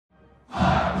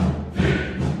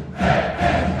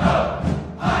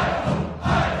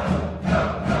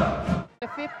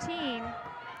15.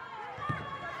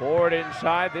 Ford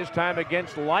inside, this time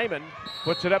against Lyman.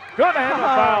 Puts it up, good, and a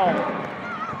foul.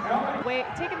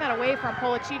 Taking that away from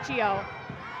Polachiccio.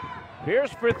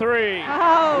 Pierce for three.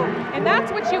 Oh, and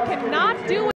that's what you cannot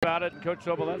do. About it, and Coach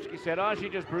Sobolewski said, oh, she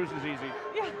just bruises easy.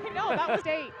 Yeah, I know, that was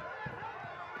State.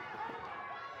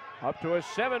 Up to a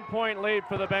 7-point lead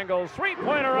for the Bengals.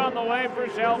 Three-pointer on the way for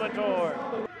Salvatore.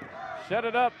 Set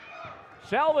it up.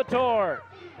 Salvatore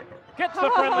gets the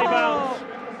friendly bounce.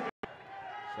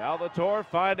 Salvatore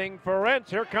finding Ferenc.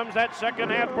 Here comes that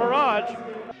second half barrage.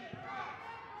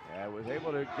 Yeah, was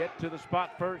able to get to the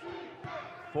spot first.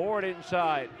 Ford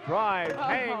inside, drives,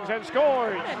 hangs, and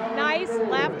scores. What a nice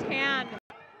left hand.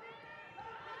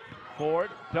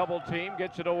 Ford, double team,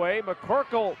 gets it away.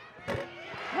 McCorkle.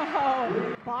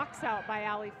 Oh, box out by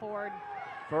Allie Ford.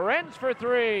 Ferenc for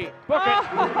three. Book it.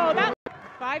 Oh, that's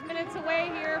 5 minutes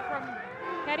away here from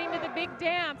heading to the big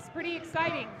dance. Pretty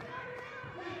exciting.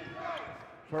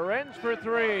 Ferenc for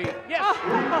three. Yes.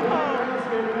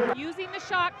 Oh, using the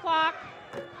shot clock.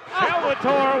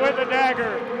 Salvatore with the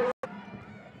dagger.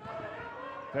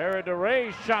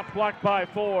 Ferreira shot blocked by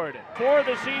Ford. For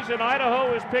the season,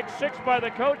 Idaho was picked 6th by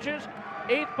the coaches,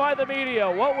 8th by the media.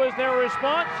 What was their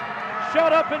response?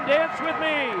 Shut up and dance with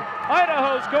me.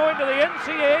 Idaho's going to the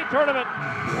NCAA tournament.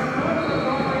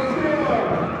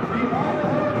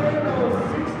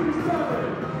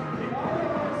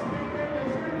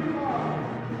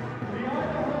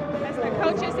 As the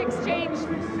coaches exchange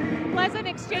pleasant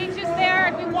exchanges there,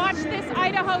 and we watch this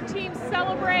Idaho team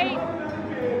celebrate.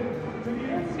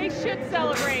 They should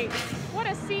celebrate. What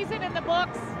a season in the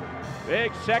books.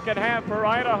 Big second half for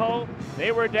Idaho.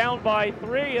 They were down by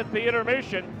 3 at the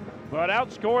intermission, but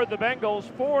outscored the Bengals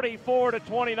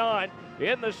 44-29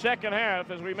 in the second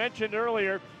half. As we mentioned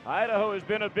earlier, Idaho has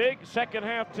been a big second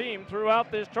half team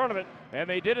throughout this tournament, and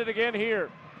they did it again here.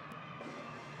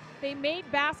 They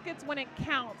made baskets when it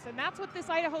counts, and that's what this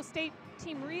Idaho State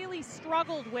team really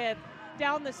struggled with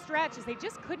down the stretch, is they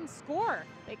just couldn't score.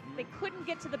 They couldn't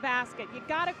get to the basket. You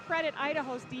got to credit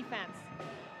Idaho's defense.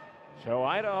 So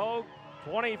Idaho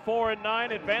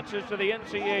 24-9 advances to the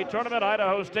NCAA tournament.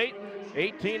 Idaho State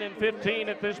 18-15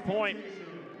 at this point.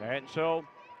 And so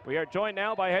we are joined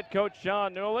now by head coach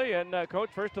John Newley. And coach,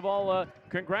 first of all,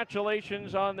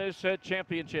 congratulations on this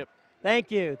championship.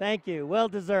 Thank you, thank you. Well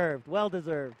deserved, well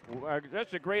deserved.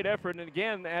 That's a great effort, and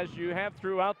again, as you have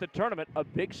throughout the tournament, a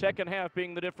big second half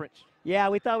being the difference. Yeah,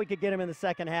 we thought we could get him in the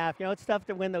second half. You know, it's tough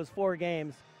to win those 4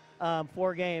 games,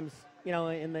 you know,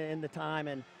 in the time,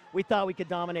 and we thought we could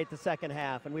dominate the second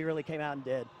half, and we really came out and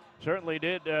did. Certainly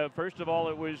did. First of all,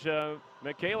 it was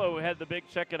Michaela who had the big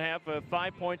second half,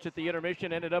 5 points at the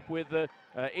intermission, ended up with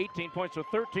 18 points, so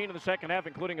 13 in the second half,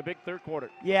 including a big third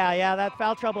quarter. Yeah, that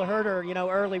foul trouble hurt her, you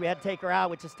know, early. We had to take her out,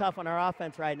 which is tough on our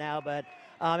offense right now, but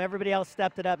everybody else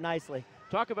stepped it up nicely.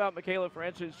 Talk about Michaela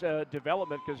Ferenc's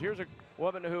development, because here's a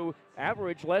woman who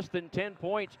averaged less than 10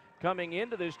 points coming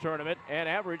into this tournament and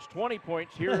averaged 20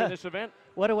 points here in this event.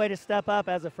 What a way to step up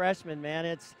as a freshman,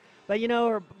 man. But you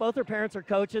know, both her parents are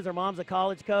coaches. Her mom's a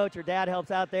college coach. Her dad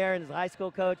helps out there and is a high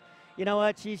school coach. You know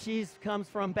what? She comes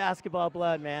from basketball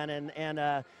blood, man,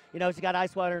 and you know, she's got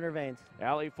ice water in her veins.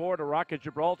 Allie Ford, a Rocket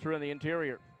Gibraltar in the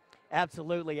interior.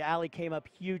 Absolutely. Allie came up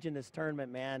huge in this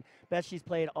tournament, man. Best she's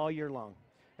played all year long.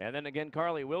 And then again,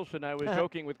 Carly Wilson, I was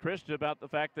joking with Krista about the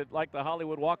fact that, like the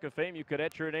Hollywood Walk of Fame, you could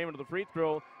etch her name into the free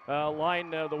throw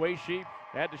line the way she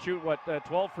had to shoot,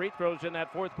 12 free throws in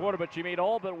that fourth quarter, but she made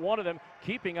all but one of them,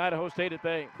 keeping Idaho State at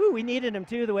bay. Whew, we needed them,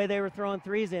 too, the way they were throwing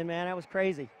threes in, man. That was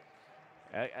crazy.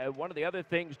 One of the other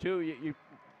things, too,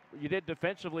 you did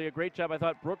defensively a great job. I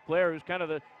thought Brooke Blair, who's kind of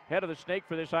the head of the snake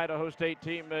for this Idaho State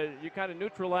team, you kind of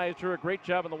neutralized her a great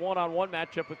job in the one-on-one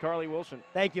matchup with Carly Wilson.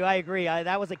 Thank you. I agree.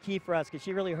 That was a key for us because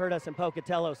she really hurt us in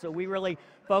Pocatello. So we really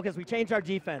focused. We changed our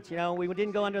defense. You know, we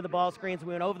didn't go under the ball screens.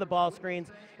 We went over the ball screens,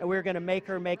 and we were going to make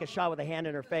her make a shot with a hand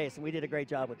in her face, and we did a great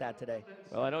job with that today.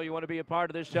 Well, I know you want to be a part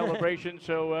of this celebration,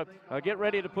 so get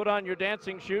ready to put on your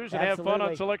dancing shoes and Absolutely. have fun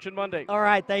on Selection Monday. All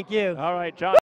right. Thank you. All right, John.